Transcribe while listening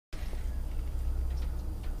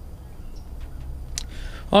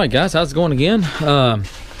Alright guys, how's it going again?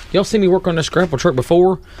 Y'all seen me work on this grapple truck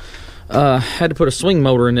before. Had to put a swing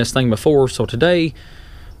motor in this thing before, so today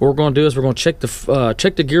what we're going to do is we're going to check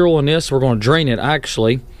the gear oil in this. We're going to drain it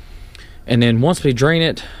actually, and then once we drain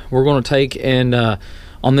it, we're going to take and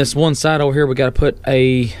on this one side over here we got to put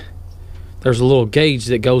there's a little gauge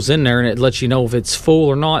that goes in there and it lets you know if it's full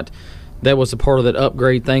or not. That was a part of that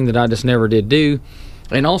upgrade thing that I just never did do.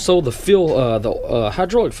 And also the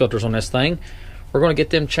hydraulic filters on this thing, we're going to get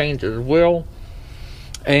them changed as well.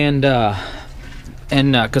 And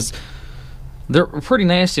because they're pretty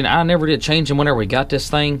nasty, and I never did change them whenever we got this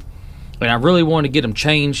thing, and I really wanted to get them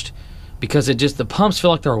changed because the pumps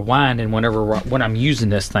feel like they're winding when I'm using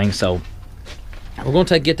this thing. So we're going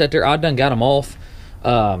to get that there. I done got them off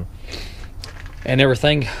and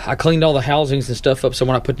everything. I cleaned all the housings and stuff up, so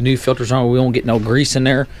when I put the new filters on, we won't get no grease in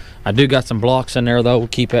there. I do got some blocks in there though, we'll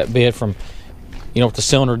keep that bed from, if the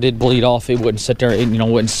cylinder did bleed off, it wouldn't sit there, it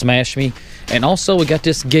wouldn't smash me. And also we got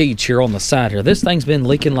this gauge here on the side here. This thing's been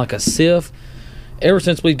leaking like a sieve ever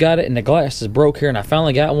since we've got it, and the glass is broke here, and I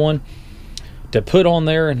finally got one to put on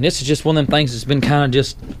there. And this is just one of them things that's been kind of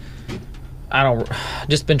just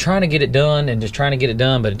been trying to get it done and just trying to get it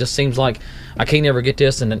done, but it just seems like I can't ever get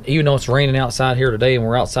this. And even though it's raining outside here today and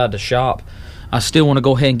we're outside the shop, I still want to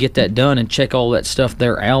go ahead and get that done and check all that stuff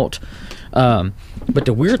there out. But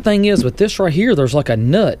the weird thing is with this right here, there's like a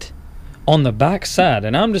nut on the back side,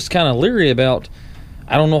 and I'm just kind of leery about,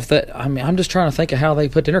 I don't know if that, I'm just trying to think of how they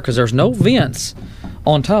put it in there, because there's no vents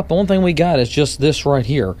on top. The only thing we got is just this right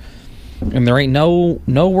here, and there ain't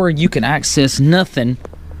nowhere you can access nothing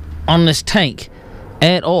on this tank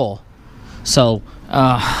at all. So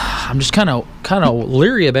I'm just kind of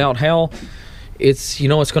leery about how it's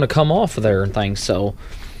it's going to come off of there and things. So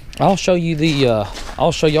I'll show you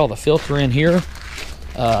y'all the filter in here.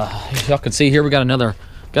 Y'all can see here we got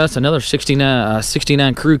us another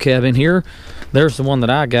 69 crew cab in here. There's the one that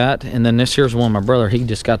I got, and then this here's one my brother, he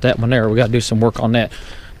just got that one there. We got to do some work on that.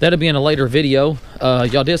 That'll be in a later video.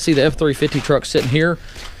 Y'all did see the F350 truck sitting here.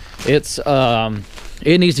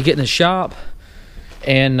 It needs to get in the shop,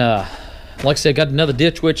 and like I said, got another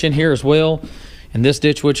ditch witch in here as well. And this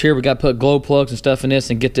ditch witch here, we got to put glow plugs and stuff in this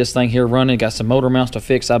and get this thing here running. Got some motor mounts to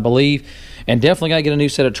fix, I believe, and definitely got to get a new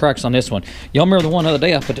set of tracks on this one. Y'all remember the one other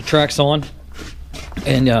day I put the tracks on,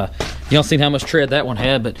 and y'all seen how much tread that one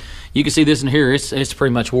had, but you can see this in here, it's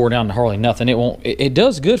pretty much wore down to hardly nothing. It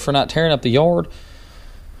does good for not tearing up the yard,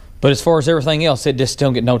 but as far as everything else, it just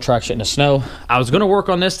don't get no traction in the snow. I was going to work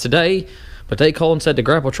on this today, but they called and said the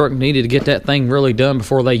grapple truck needed to get that thing really done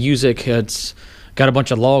before they use it. It's got a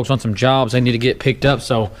bunch of logs on some jobs they need to get picked up,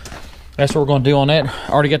 so that's what we're going to do on that. I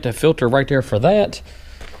already got the filter right there for that.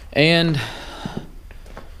 And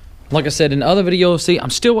like I said in the other video, see, I'm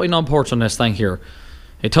still waiting on parts on this thing here.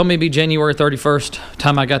 It told me to be January 31st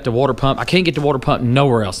time I got the water pump. I can't get the water pump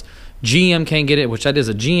nowhere else. GM can't get it, which that is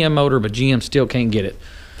a GM motor, but GM still can't get it.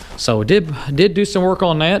 So did do some work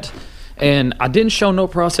on that. And I didn't show no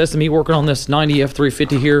process of me working on this 90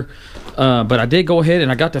 F350 here, but I did go ahead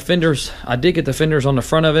and I got the fenders. I did get the fenders on the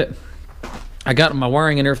front of it. I got my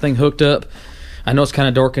wiring and everything hooked up. I know it's kind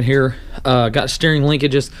of dark in here. Got steering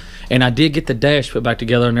linkages, and I did get the dash put back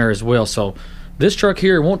together in there as well. So this truck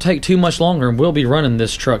here won't take too much longer, and we'll be running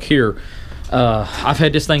this truck here. I've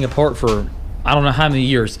had this thing apart for I don't know how many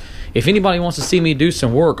years. If anybody wants to see me do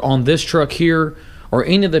some work on this truck here or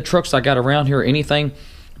any of the trucks I got around here or anything,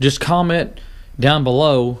 just comment down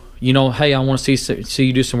below, hey, I want to see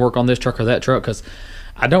you do some work on this truck or that truck, because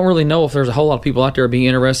I don't really know if there's a whole lot of people out there being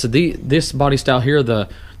interested. This body style here, the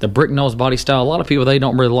brick nose body style, a lot of people, they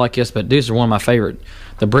don't really like this, but these are one of my favorite.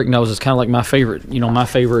 The brick nose is kind of like my favorite, my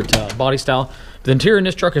favorite body style. The interior in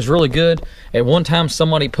this truck is really good. At one time,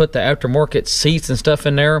 somebody put the aftermarket seats and stuff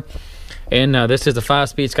in there, and this is a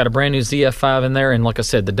 5-speed. It's got a brand new ZF5 in there, and like I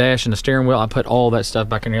said, the dash and the steering wheel, I put all that stuff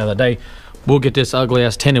back in there the other day. We'll get this ugly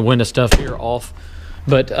ass tinted window stuff here off.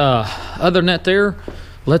 But other than that there,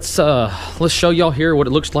 let's show y'all here what it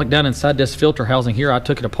looks like down inside this filter housing here. I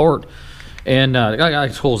took it apart, and I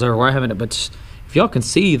got holes everywhere. I haven't it, but if y'all can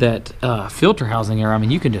see that filter housing here,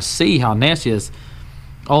 you can just see how nasty it is.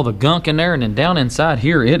 All the gunk in there, and then down inside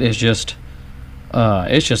here, it is just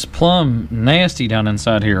it's just plumb nasty down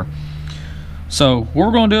inside here. So what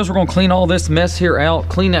we're going to do is we're going to clean all this mess here out,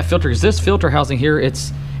 clean that filter, because this filter housing here,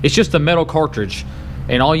 it's just a metal cartridge,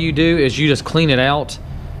 and all you do is you just clean it out,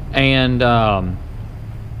 and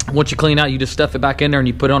once you clean out, you just stuff it back in there and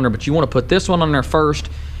you put it on there. But you want to put this one on there first,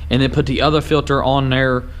 and then put the other filter on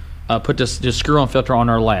there, put this screw-on filter on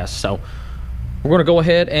there last. So we're going to go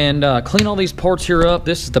ahead and clean all these parts here up.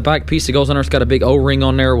 This is the back piece that goes on there. It's got a big O-ring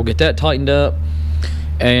on there. We'll get that tightened up.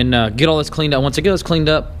 and get all this cleaned up. Once I get this cleaned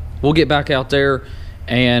up, we'll get back out there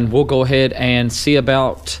and we'll go ahead and see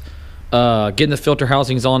about getting the filter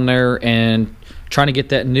housings on there and trying to get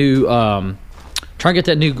that new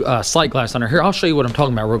sight glass on there. Here, I'll show you what I'm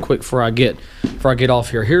talking about real quick before I get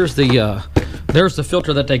off here. Here's the there's the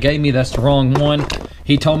filter that they gave me. That's the wrong one.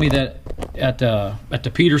 He told me that at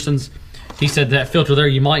the Petersons, he said that filter there,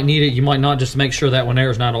 you might need it, you might not, just to make sure that one there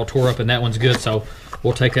is not all tore up, and that one's good, so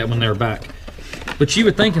we'll take that one there back. But you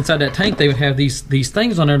would think inside that tank they would have these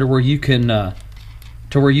things on there to where you can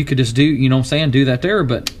could just do, you know what I'm saying, do that there.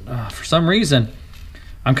 But for some reason,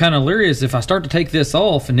 I'm kind of leery if I start to take this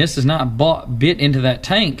off and this is not bit into that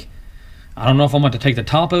tank. I don't know if I'm going to take the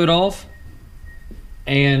top of it off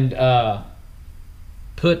and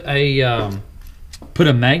put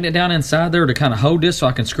a magnet down inside there to kind of hold this so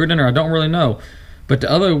I can screw it in there. I don't really know. But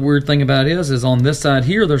the other weird thing about it is on this side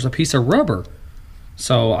here, there's a piece of rubber.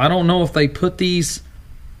 So I don't know if they put these.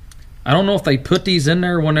 I don't know if they put these in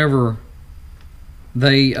there whenever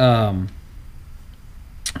they. I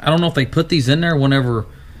don't know if they put these in there whenever,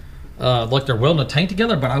 like they're welding a tank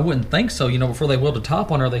together. But I wouldn't think so. You know, before they weld the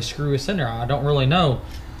top on there, they screw this in there. I don't really know.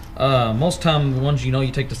 Most time, the ones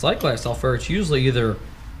you take the sight glass off there, it's usually either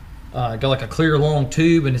got like a clear long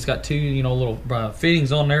tube and it's got two little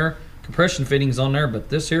fittings on there, compression fittings on there. But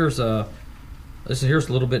this here's a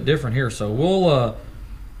little bit different here. So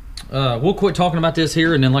we'll quit talking about this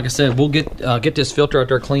here, and then like I said, we'll get this filter out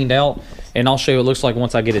there cleaned out, and I'll show you what it looks like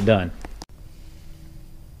once I get it done.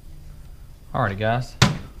 Alrighty guys,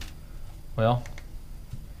 well,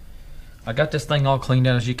 I got this thing all cleaned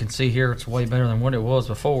out. As you can see here, it's way better than what it was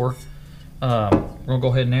before. We're gonna go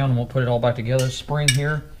ahead now and we'll put it all back together. Spring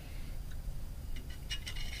here,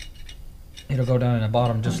 it'll go down in the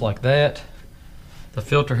bottom just like that. The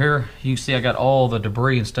filter here, you can see I got all the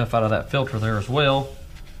debris and stuff out of that filter there as well.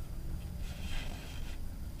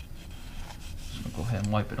 So I'll go ahead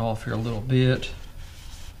and wipe it off here a little bit.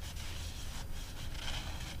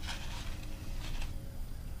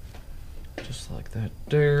 Just like that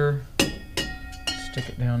there. Stick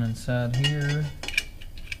it down inside here,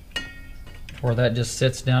 where that just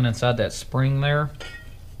sits down inside that spring there.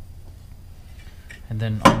 And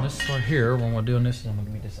then on this side here, when we're doing this, I'm gonna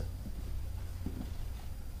give me just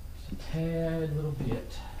a tad little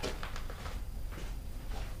bit.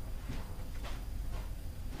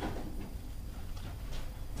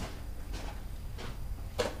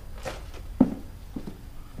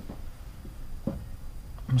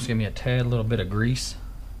 I'm just giving me a tad little bit of grease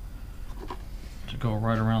to go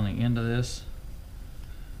right around the end of this.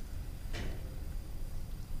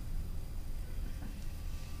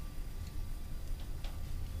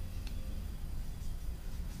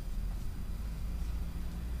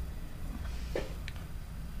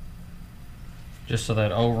 Just so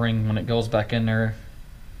that O-ring, when it goes back in there,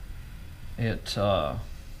 it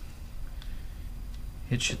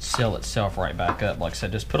should seal itself right back up. Like I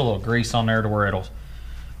said, just put a little grease on there to where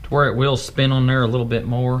it will spin on there a little bit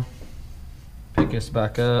more. Pick this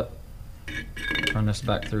back up, run this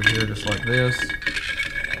back through here just like this,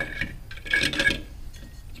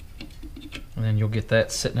 and then you'll get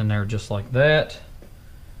that sitting in there just like that.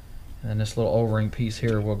 And then this little O-ring piece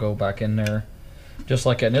here will go back in there just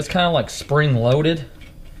like that. And it's kind of like spring loaded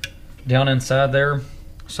down inside there,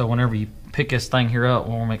 so whenever you pick this thing here up,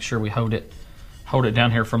 we'll make sure we hold it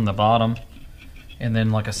down here from the bottom. And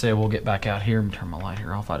then like I said, we'll get back out here and turn my light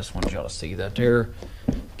here off. I just wanted y'all to see that there.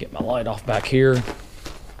 Get my light off back here.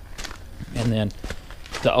 And then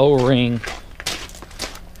the O-ring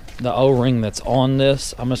that's on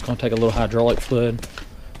this, I'm just going to take a little hydraulic fluid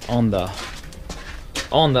on the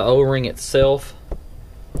O-ring itself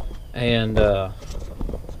and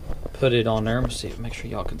put it on there. I'm gonna see, make sure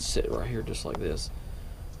y'all can sit right here just like this.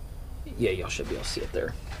 Yeah, y'all should be able to see it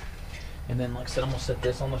there. And then like I said, I'm gonna set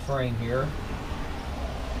this on the frame here.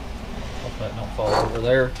 Hope that don't fall over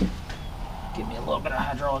there. Give me a little bit of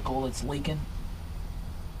hydraulic oil that's leaking.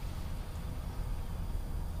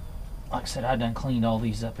 Like I said, I done cleaned all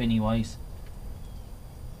these up anyways.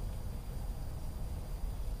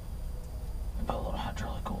 Put a little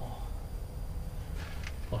hydraulic oil.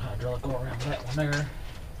 A little hydraulic oil around that one there.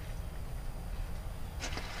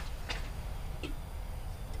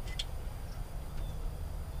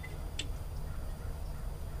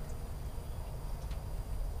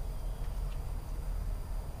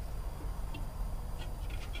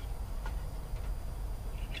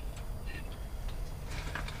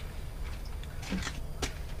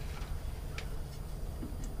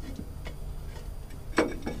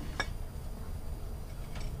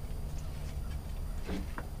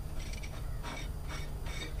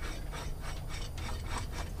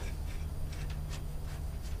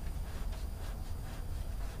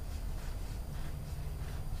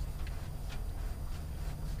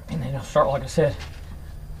 it'll start, like I said,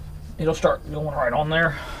 it'll start going right on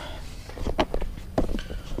there.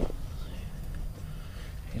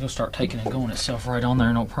 It'll start taking and going itself right on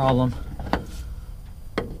there, no problem.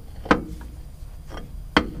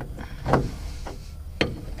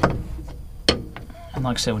 And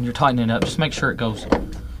like I said, when you're tightening it up, just make sure it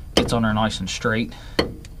gets on there nice and straight.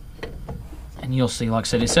 And you'll see, like I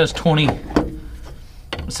said, it says 20. It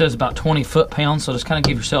says about 20 foot-pounds, so just kind of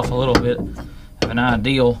give yourself a little bit of an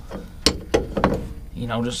ideal. You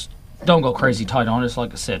know, just don't go crazy tight on it. Just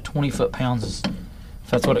like I said, 20 foot-pounds is, if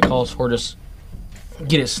that's what it calls for, just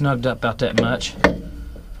get it snugged up about that much.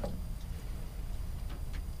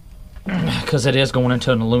 Because it is going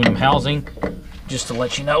into an aluminum housing, just to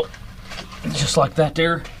let you know. Just like that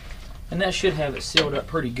there. And that should have it sealed up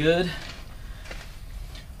pretty good.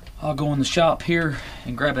 I'll go in the shop here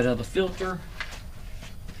and grab it out of the filter.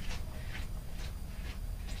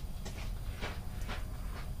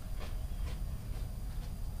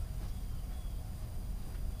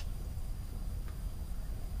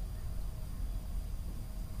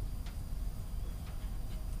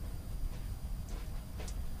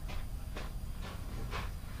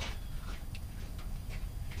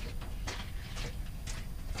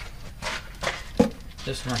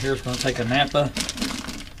 This one right here is going to take a Napa.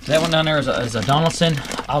 That one down there is a Donaldson.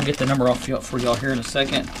 I'll get the number off for y'all here in a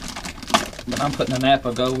second. But I'm putting a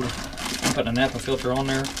Napa Gold. I'm putting a Napa filter on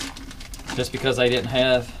there just because they just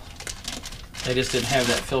didn't have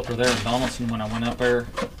that filter there in Donaldson when I went up there,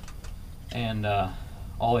 and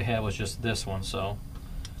all they had was just this one. So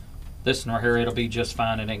this one right here, it'll be just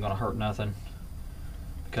fine. It ain't going to hurt nothing.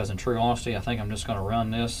 Because in true honesty, I think I'm just going to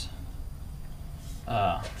run this.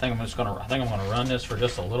 I think I'm going to run this for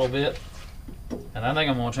just a little bit, and I think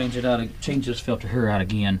I'm going to change this filter here out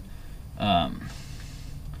again. I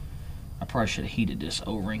probably should have heated this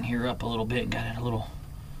O-ring here up a little bit and got a little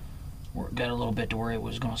bit to where it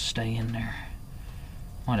was going to stay in there.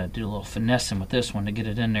 Might have to do a little finessing with this one to get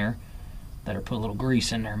it in there. Better put a little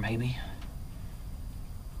grease in there maybe.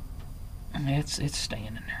 It's staying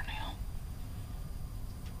in there now.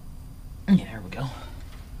 Yeah, there we go.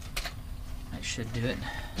 That should do it.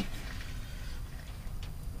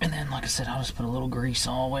 And then, like I said, I'll just put a little grease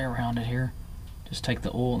all the way around it here. Just take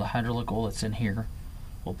the oil, the hydraulic oil that's in here.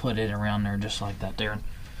 We'll put it around there just like that there.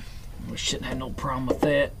 We shouldn't have no problem with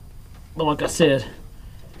that. But like I said,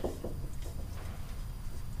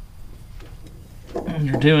 when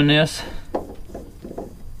you're doing this,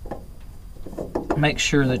 make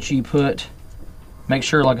sure that you make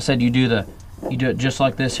sure, like I said, you do it just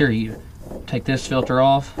like this here. You take this filter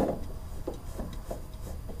off.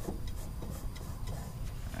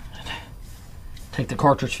 Take the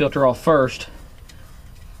cartridge filter off first,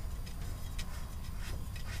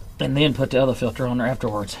 and then put the other filter on there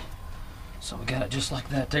afterwards. So we got it just like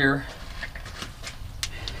that there.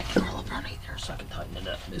 Curl up underneath there so I can tighten it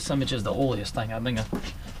up. This summit is the oiliest thing I think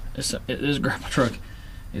this grapple truck.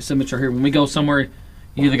 This summit right here. When we go somewhere,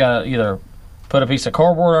 you either gotta put a piece of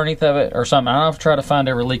cardboard underneath of it or something. I've tried to find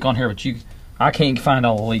every leak on here, but I can't find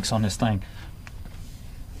all the leaks on this thing.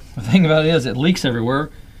 The thing about it is, it leaks everywhere.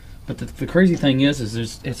 But the crazy thing is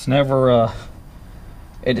it's never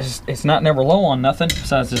it's not never low on nothing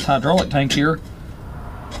besides this hydraulic tank here.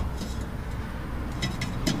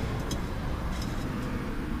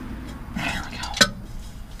 There we go.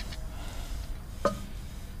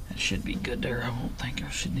 That should be good there. I won't think I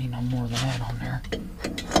should need no more than that on there.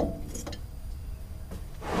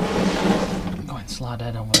 Go ahead and slide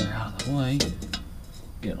that over there out of the way.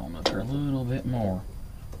 Get on up there a little bit more.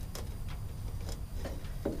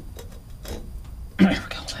 There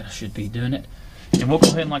we go, that should be doing it. And we'll go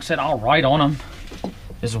ahead and, like I said, I'll write on them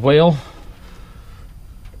as well.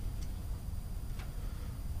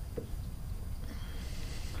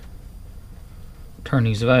 Turn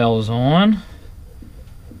these valves on.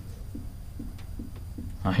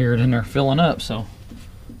 I hear it in there filling up, so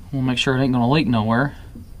we'll make sure it ain't gonna leak nowhere.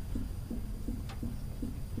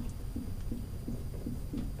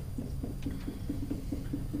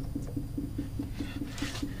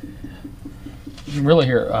 You can really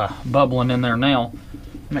hear it bubbling in there now.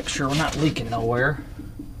 Make sure we're not leaking nowhere.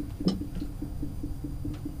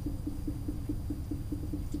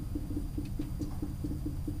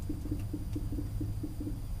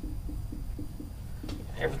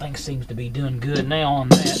 Everything seems to be doing good now on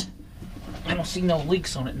that. I don't see no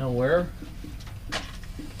leaks on it nowhere.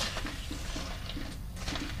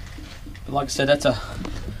 But like I said, that's a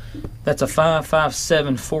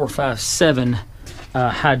 557457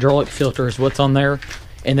 hydraulic filter is what's on there.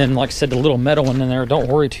 And then, like I said, the little metal one in there, don't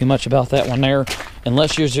worry too much about that one there.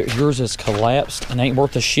 Unless yours is collapsed and ain't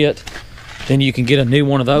worth a shit, then you can get a new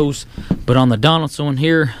one of those. But on the Donaldson one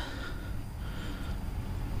here,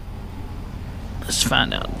 let's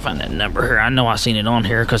find that number here. I know I seen it on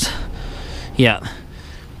here because, yeah.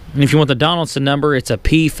 And if you want the Donaldson number, it's a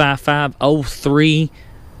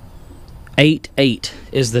P550388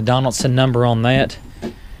 is the Donaldson number on that.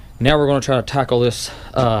 Now we're going to try to tackle this.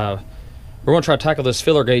 We're going to try to tackle this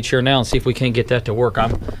filler gauge here now and see if we can't get that to work.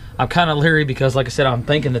 I'm kind of leery because, like I said, I'm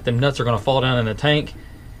thinking that them nuts are going to fall down in the tank,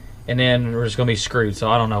 and then we're just going to be screwed. So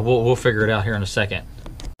I don't know. We'll figure it out here in a second.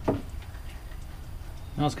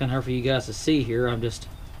 Now it's kind of hard for you guys to see here. I'm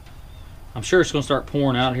sure it's going to start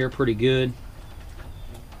pouring out here pretty good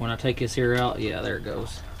when I take this here out. Yeah, there it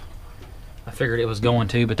goes. I figured it was going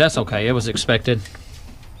to, but that's okay. It was expected.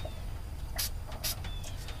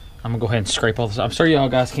 I'm gonna go ahead and scrape all this. I'm sorry y'all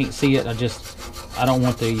guys can't see it. I don't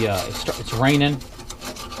want the it's raining,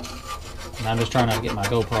 and I'm just trying to get my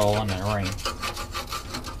GoPro on the rain.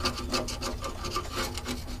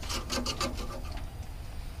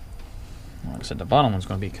 Like I said, the bottom one's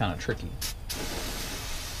gonna be kind of tricky.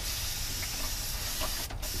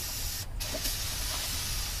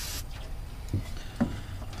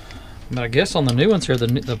 But I guess on the new ones here,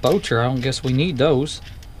 the boats here, I don't guess we need those.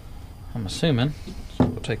 I'm assuming. So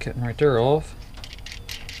we'll take that right there off.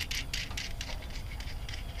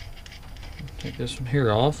 Take this one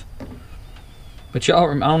here off. But y'all,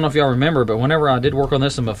 I don't know if y'all remember, but whenever I did work on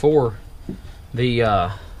this one before,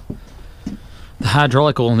 the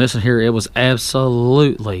hydraulic oil in this one here, it was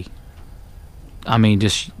absolutely, I mean,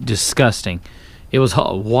 just disgusting. It was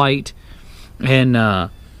white and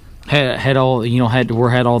had all, you know, had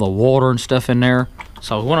all the water and stuff in there.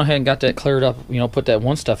 So I went ahead and got that cleared up, you know, put that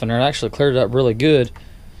one stuff in there. It actually cleared it up really good.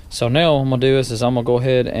 So now what I'm going to do is I'm going to go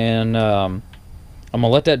ahead and I'm going to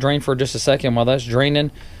let that drain for just a second. While that's draining,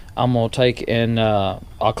 I'm going to take and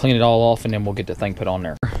I'll clean it all off, and then we'll get the thing put on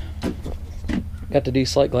there. Got the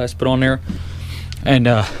D-slate glass put on there. And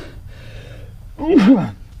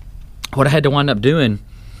what I had to wind up doing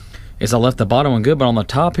is I left the bottom one good, but on the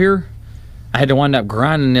top here, I had to wind up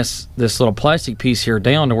grinding this little plastic piece here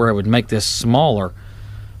down to where it would make this smaller,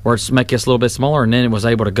 or it's make this a little bit smaller, and then it was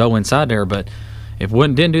able to go inside there. But if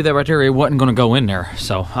it didn't do that right there, it wasn't going to go in there.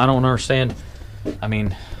 So I don't understand. I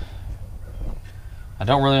mean, I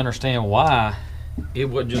don't really understand why it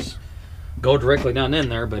would just go directly down in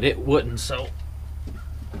there, but it wouldn't. So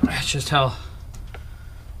that's just how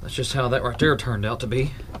that right there turned out to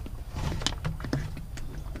be.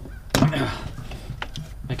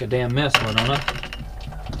 Make a damn mess of it, don't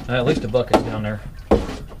I? At least the bucket's down there.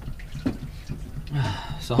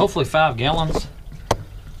 So hopefully 5 gallons.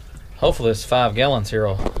 Hopefully this 5 gallons here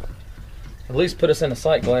will at least put us in a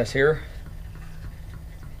sight glass here.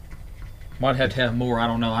 Might have to have more, I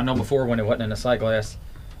don't know. I know before when it wasn't in a sight glass,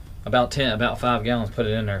 about 5 gallons put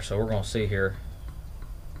it in there. So we're gonna see here.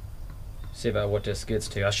 See about what this gets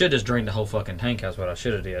to. I should just drain the whole fucking tank. That's what I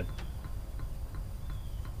should have did.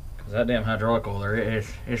 Cause that damn hydraulic oil there,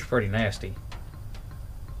 it's pretty nasty.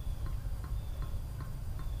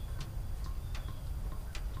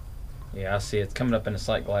 Yeah, I see it's coming up in the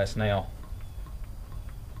sight glass now.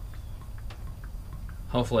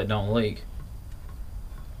 Hopefully it don't leak.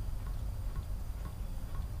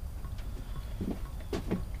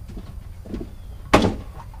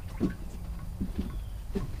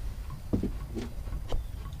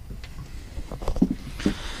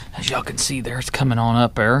 As y'all can see there, it's coming on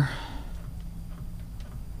up there.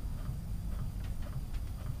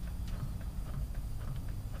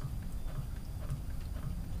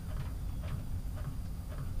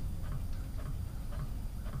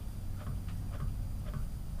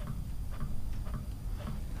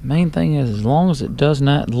 Main thing is, as long as it does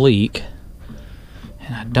not leak,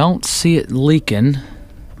 and I don't see it leaking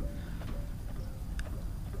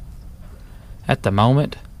at the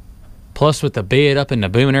moment. Plus, with the bed up and the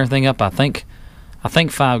boom and everything up, I think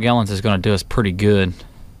 5 gallons is going to do us pretty good.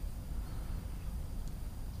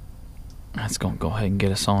 That's going to go ahead and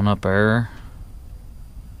get us on up there.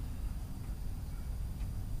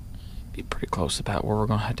 Be pretty close about where we're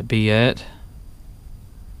going to have to be at.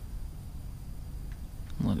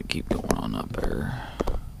 Let it keep going on up there.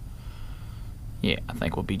 Yeah, I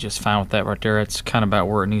think we'll be just fine with that right there. It's kind of about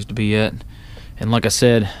where it needs to be at. And like I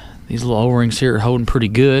said, these little O-rings here are holding pretty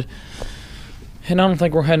good. And I don't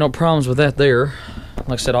think we're having no problems with that there.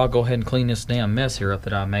 Like I said, I'll go ahead and clean this damn mess here up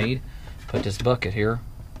that I made. Put this bucket here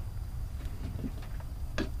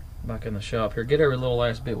back in the shop here. Get every little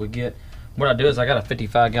last bit we get. What I do is I got a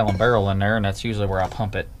 55-gallon barrel in there, and that's usually where I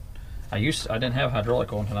pump it. I didn't have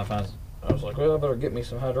hydraulic oil until I was like, well, I better get me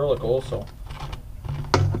some hydraulic oil. So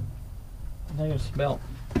I think it's about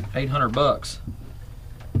 $800.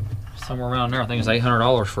 So somewhere around there. I think it's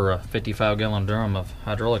 $800 for a 55-gallon drum of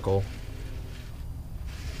hydraulic oil.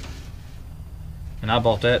 And I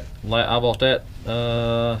bought that.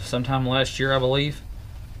 Sometime last year, I believe.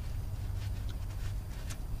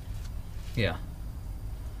 Yeah.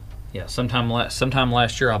 Yeah, sometime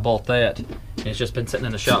last year I bought that, and it's just been sitting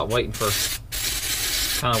in the shop waiting on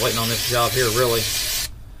this job here. Really,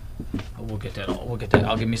 we'll get that.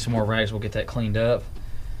 I'll give me some more rags. We'll get that cleaned up,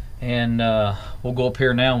 and we'll go up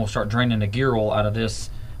here now and we'll start draining the gear oil out of this.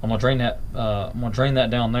 I'm gonna drain that. I'm gonna drain that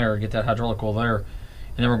down there, get that hydraulic oil there, and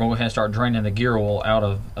then we're gonna go ahead and start draining the gear oil out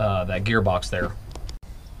of that gearbox there.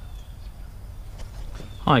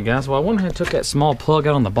 All right, guys. Well, I went ahead and took that small plug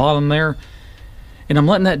out on the bottom there. And I'm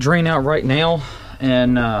letting that drain out right now.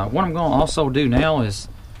 And what I'm going to also do now is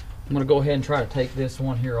I'm going to go ahead and try to take this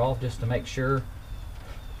one here off just to make sure.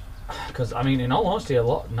 Because, I mean, in all honesty,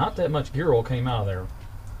 not that much gear oil came out of there.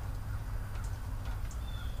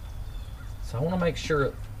 So I want to make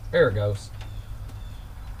sure. There it goes.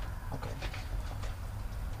 Okay.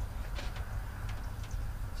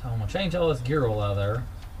 So I'm going to change all this gear oil out of there.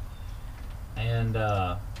 And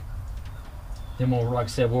then we'll, like I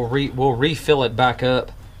said, we'll refill it back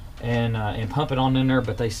up and pump it on in there.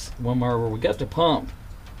 But when we got to pump,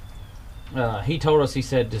 he told us, he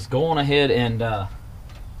said, just go on ahead and that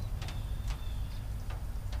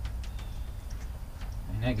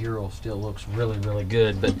gear oil still looks really, really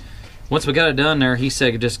good. But once we got it done there, he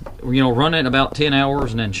said just run it about 10 hours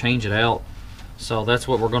and then change it out. So that's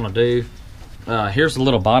what we're gonna do. Here's the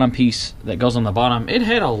little bottom piece that goes on the bottom. It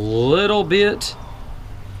had a little bit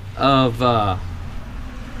of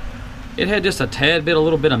it had just a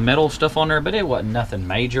little bit of metal stuff on there, but it wasn't nothing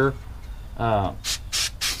major. So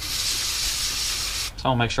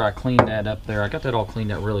I'll make sure I clean that up there. I got that all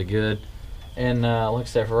cleaned up really good. And like I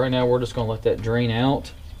said, for right now, we're just gonna let that drain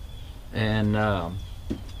out, and I'm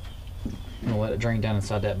gonna let it drain down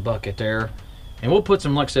inside that bucket there. And we'll put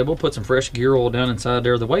some, like I said, we'll put some fresh gear oil down inside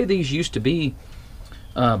there. The way these used to be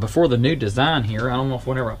before the new design here, I don't know if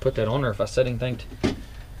whenever I put that on there, if I said anything.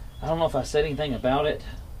 I don't know if I said anything about it.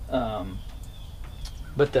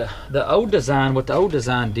 But the old design, what the old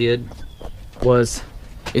design did was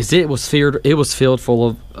it was filled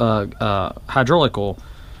full of hydraulic oil.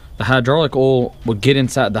 The hydraulic oil would get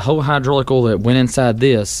inside. The whole hydraulic oil that went inside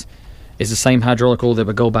this is the same hydraulic oil that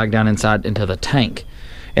would go back down inside into the tank.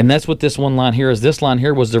 And that's what this one line here is. This line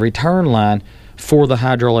here was the return line for the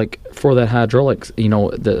hydraulics, for the hydraulics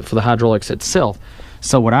itself.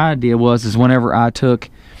 So what I did is whenever I took,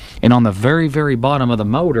 and on the very, very bottom of the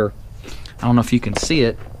motor, I don't know if you can see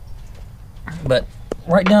it, but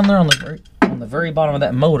right down there on the very bottom of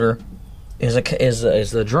that motor is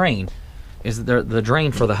the drain. Is the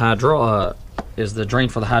drain for the hydraulic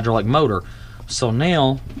motor. So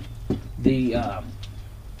now the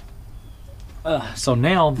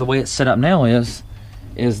way it's set up now is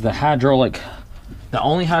the hydraulic. The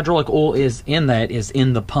only hydraulic oil is in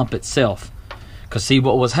the pump itself. Cause see,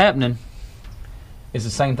 what was happening is the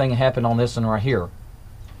same thing that happened on this one right here.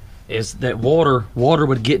 Is that water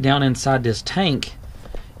would get down inside this tank,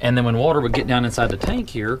 and then when water would get down inside the tank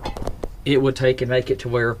here, it would take and make it to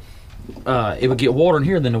where it would get water in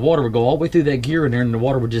here, then the water would go all the way through that gear in there, and the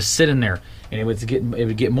water would just sit in there, and it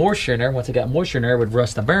would get moisture in there. Once it got moisture in there, it would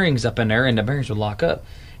rust the bearings up in there, and the bearings would lock up.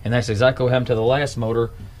 And that's exactly what happened to the last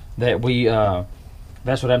motor that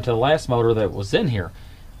that's what happened to the last motor that was in here.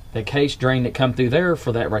 The case drain that come through there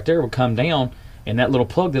for that right there would come down, and that little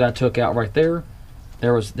plug that I took out right there,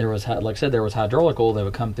 there was like I said, there was hydraulic oil that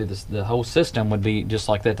would come through this. The whole system would be just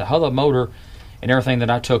like that. The other motor and everything that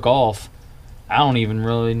I took off, I don't even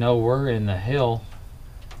really know where in the hell.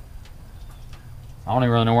 I don't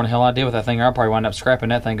even really know where the hell I did with that thing. I'll probably wind up scrapping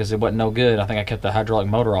that thing because it wasn't no good. I think I kept the hydraulic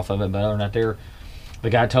motor off of it, but other than that there, the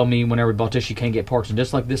guy told me whenever we bought this, you can't get parts. And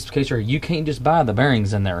just like this case here, you can't just buy the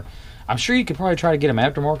bearings in there. I'm sure you could probably try to get them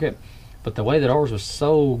aftermarket, but the way that ours was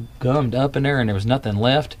so gummed up in there and there was nothing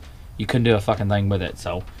left, you couldn't do a fucking thing with it.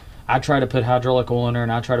 So I tried to put hydraulic oil in there,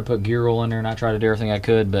 and I tried to put gear oil in there, and I tried to do everything I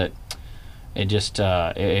could, but it just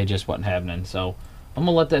wasn't happening. So I'm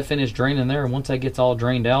gonna let that finish draining there, and once that gets all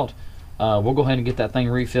drained out, we'll go ahead and get that thing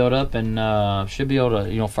refilled up, and should be able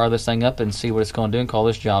to fire this thing up and see what it's gonna do and call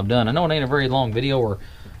this job done. I know it ain't a very long video or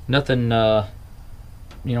nothing,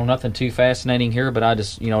 nothing too fascinating here, but I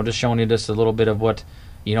just just showing you just a little bit of what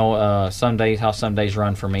how some days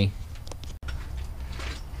run for me.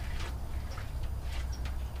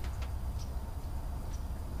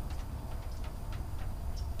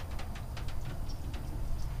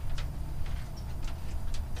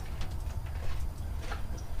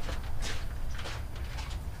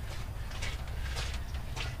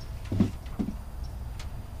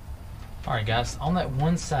 Alright guys, on that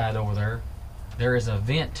one side over there, there is a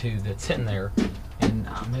vent tube that's in there. And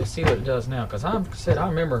I'm going to see what it does now. Because I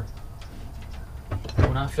remember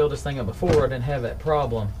when I filled this thing up before, I didn't have that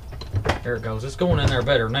problem. There it goes. It's going in there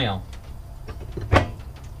better now.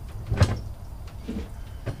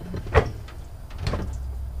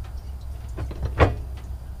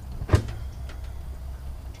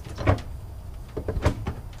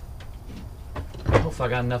 Hopefully I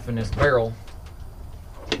got enough in this barrel.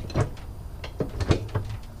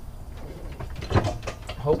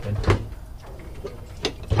 Hoping.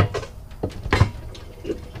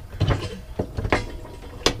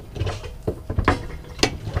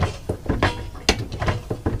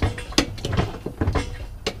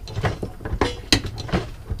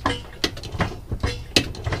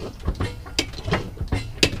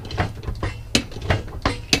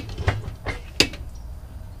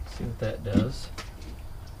 See what that does.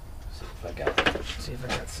 See if I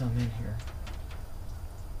got some in here.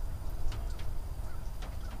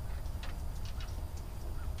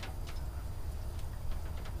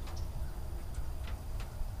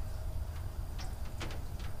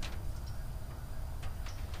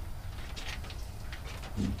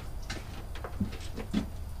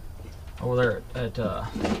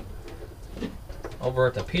 Over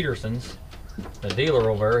at the Petersons, the dealer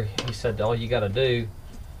over there, he said all you got to do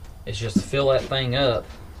is just fill that thing up.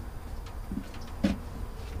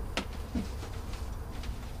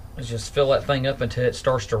 Just fill that thing up until it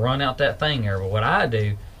starts to run out that thing here. But what I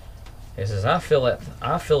do is I fill it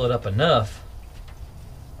up enough.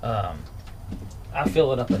 I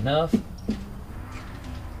fill it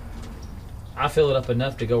up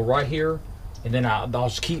enough to go right here, and then I'll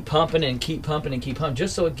just keep pumping and keep pumping and keep pumping,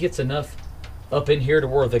 just so it gets enough up in here to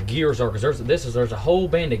where the gears are. Because there's a whole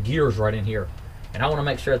band of gears right in here, and I want to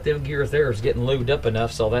make sure that them gears there is getting lubed up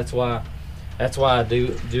enough. So that's why I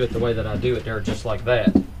do it the way that I do it there, just like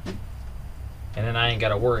that. And then I ain't got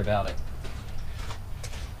to worry about it.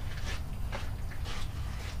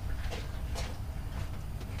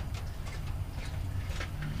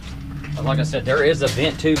 But like I said, there is a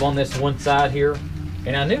vent tube on this one side here,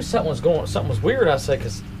 and I knew something was weird. I said,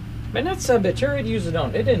 because man, that son of a bitch already used it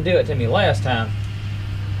on. It didn't do it to me last time.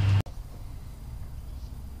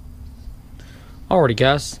 Alrighty,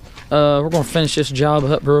 guys. We're gonna finish this job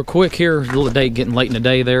up real quick here. A little day getting late in the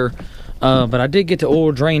day there, but I did get the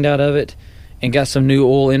oil drained out of it. And got some new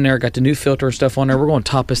oil in there, got the new filter and stuff on there. We're going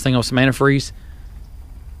to top this thing off some antifreeze.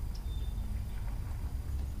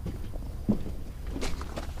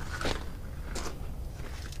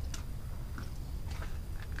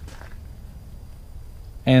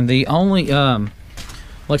 And the only, like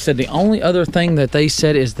I said, the only other thing that they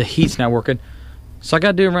said is the heat's not working. So I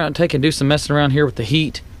got to do some messing around here with the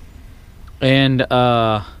heat, and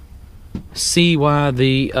see why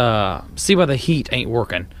the heat ain't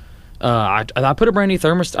working. I put a brand new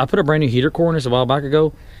thermostat. I put a brand new heater core in this a while back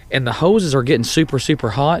ago, and the hoses are getting super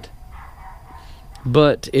hot.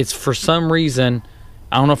 But it's for some reason,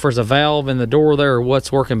 I don't know if there's a valve in the door there or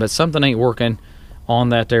what's working, but something ain't working on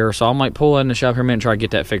that there. So I might pull that in the shop here in a minute and try to get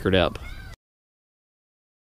that figured out.